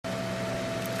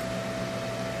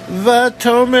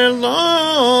ותאמר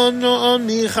לו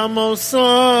נעמי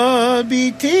חמוסה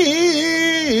ביתי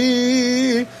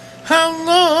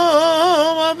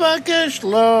הלא אבקש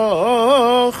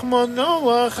לך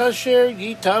מנוח אשר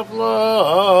ייטב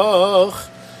לך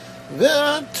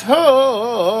ואתה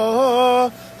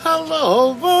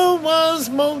הלא בועז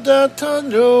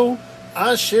מולדתנו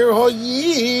אשר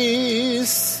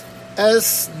הויס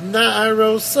אס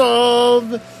נערותיו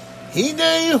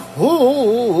הנה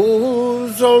הוא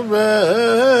זורע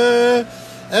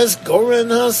אס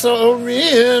גורן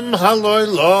הסעורים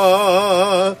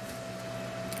הלילה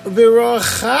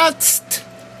ורחצת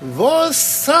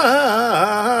וסחת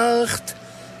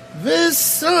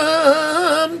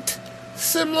ושמת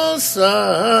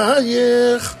סמלוסייך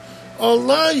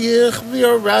עלייך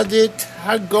וירדת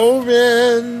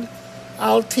הגורן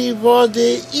אל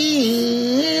תבודעי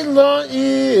לו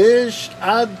איש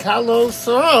עד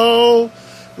כלוסו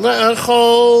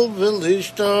לאכול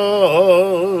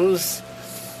ולשתות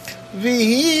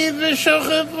ויהי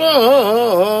ושוכבו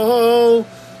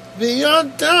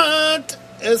וידעת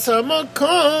את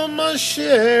המקום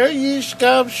אשר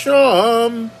ישכב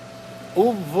שם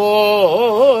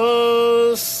ובוס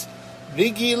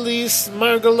וגיליס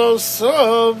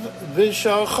מרגלוסו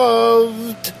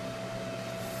ושכבת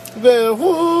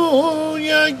והוא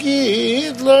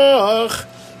יגיד לך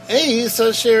איס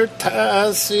אשר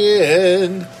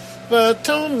תעשין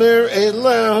ותאמר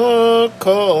אליה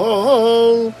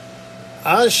כל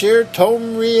אשר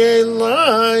תאמרי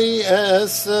אלי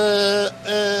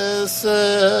אעשה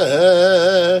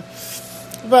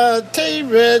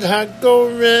ותרד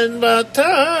הגורן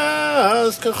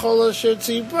ותעש ככל אשר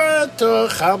ציוותה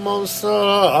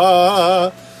חמוסה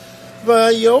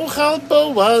ויאכל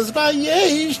בועז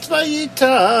וישת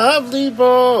וייטב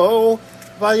ליבו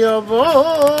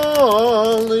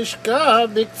ויבוא לשכב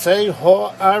בקצה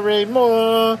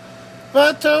הערימה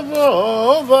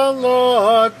ותבוא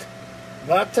ולוט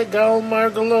ותגל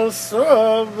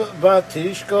מרגלותיו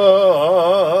ותשכב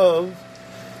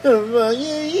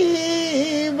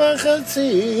ויהי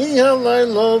בחצי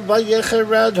הלילה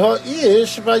ויחרד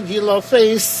האיש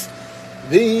וילפס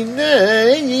והנה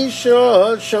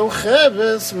אישה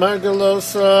שוכבת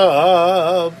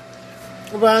מרגלותיו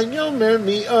ויאמר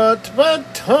מיעט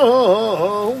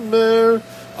ותאמר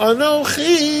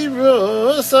אנוכי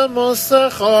רוס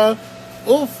עמוסך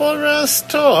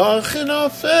ופרסת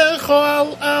כנפיך על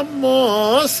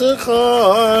עמוסך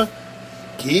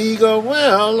כי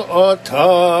גואל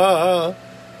אותה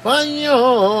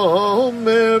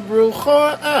ויאמר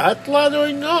ברוכה את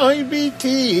לאדוני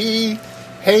ביתי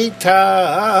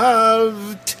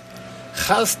היטבת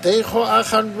חסדך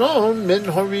אחרון מן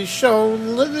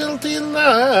הראשון לבלתי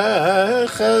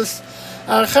לחס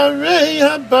אחרי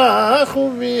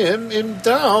הבחורים עם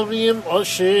דל ועם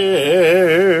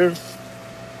עושר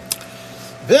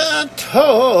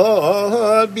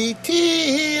ואתה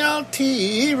ביתי אל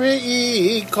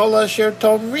תראי כל אשר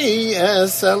תאמרי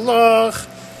אעשה לך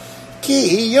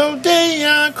כי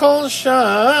יודע כל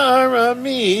שער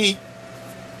עמי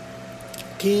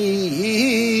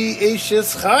כי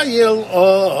אשת חיל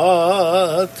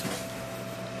את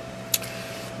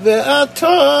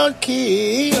ואתה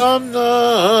כי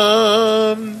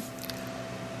אמנם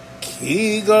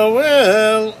כי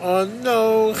גואל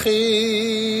אנוכי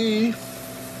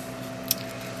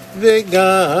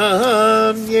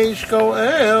וגם יש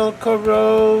גואל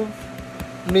קרוב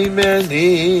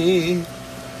ממני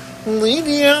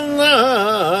לידי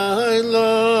הלילה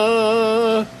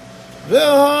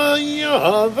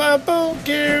והיה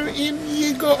בבוקר אם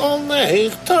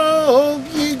יגאלך טוב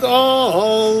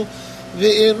יגאל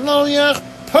ואם לא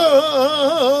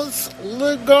יחפוץ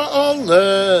לגאלך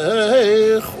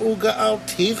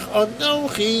וגאלתיך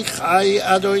אנוכי חי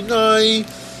אדוני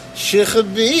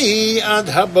שכבי עד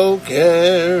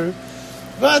הבוקר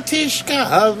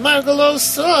ותשכב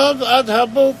מרגלותיו עד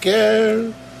הבוקר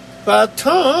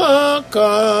ותקם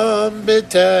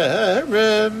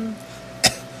בטרם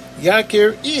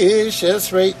יכיר איש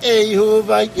את רעהו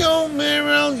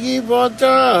ויאמר אל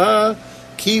יבודה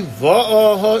כי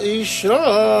באה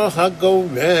האישה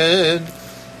הגורן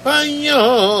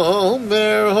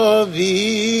ויאמר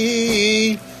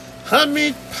הביא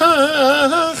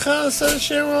המטפחת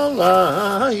אשר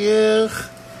עלייך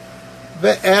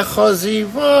ואחזי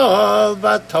בו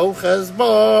ותאחז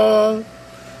בו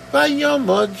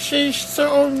ויעמוד 6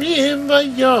 צהרים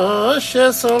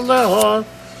וישס עליה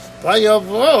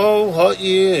ויבוא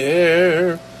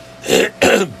העיר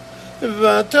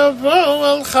ותבוא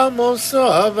אל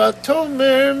חמוסה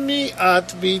ותאמר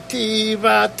מיעט ביתי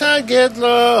ותגד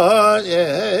לה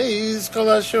איז כל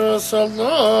אשר עשה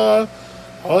לה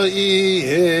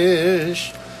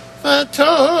האיש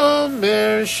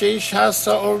ותאמר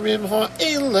 16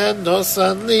 האלה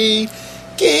נוסן לי,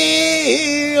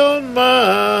 כי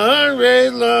אומר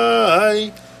אלי,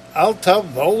 אל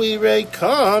תבואי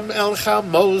ריקם אל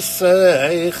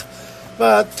חמוסך,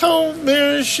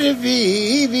 ותאמר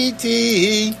שבי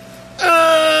ביתי,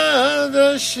 עד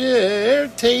אשר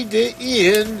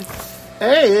תדעין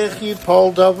איך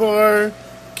יפול דבר,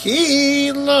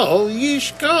 כי לא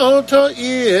ישקוט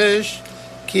האיש,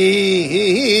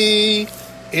 כי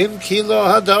אם כי לא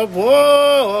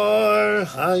הדבר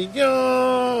היום.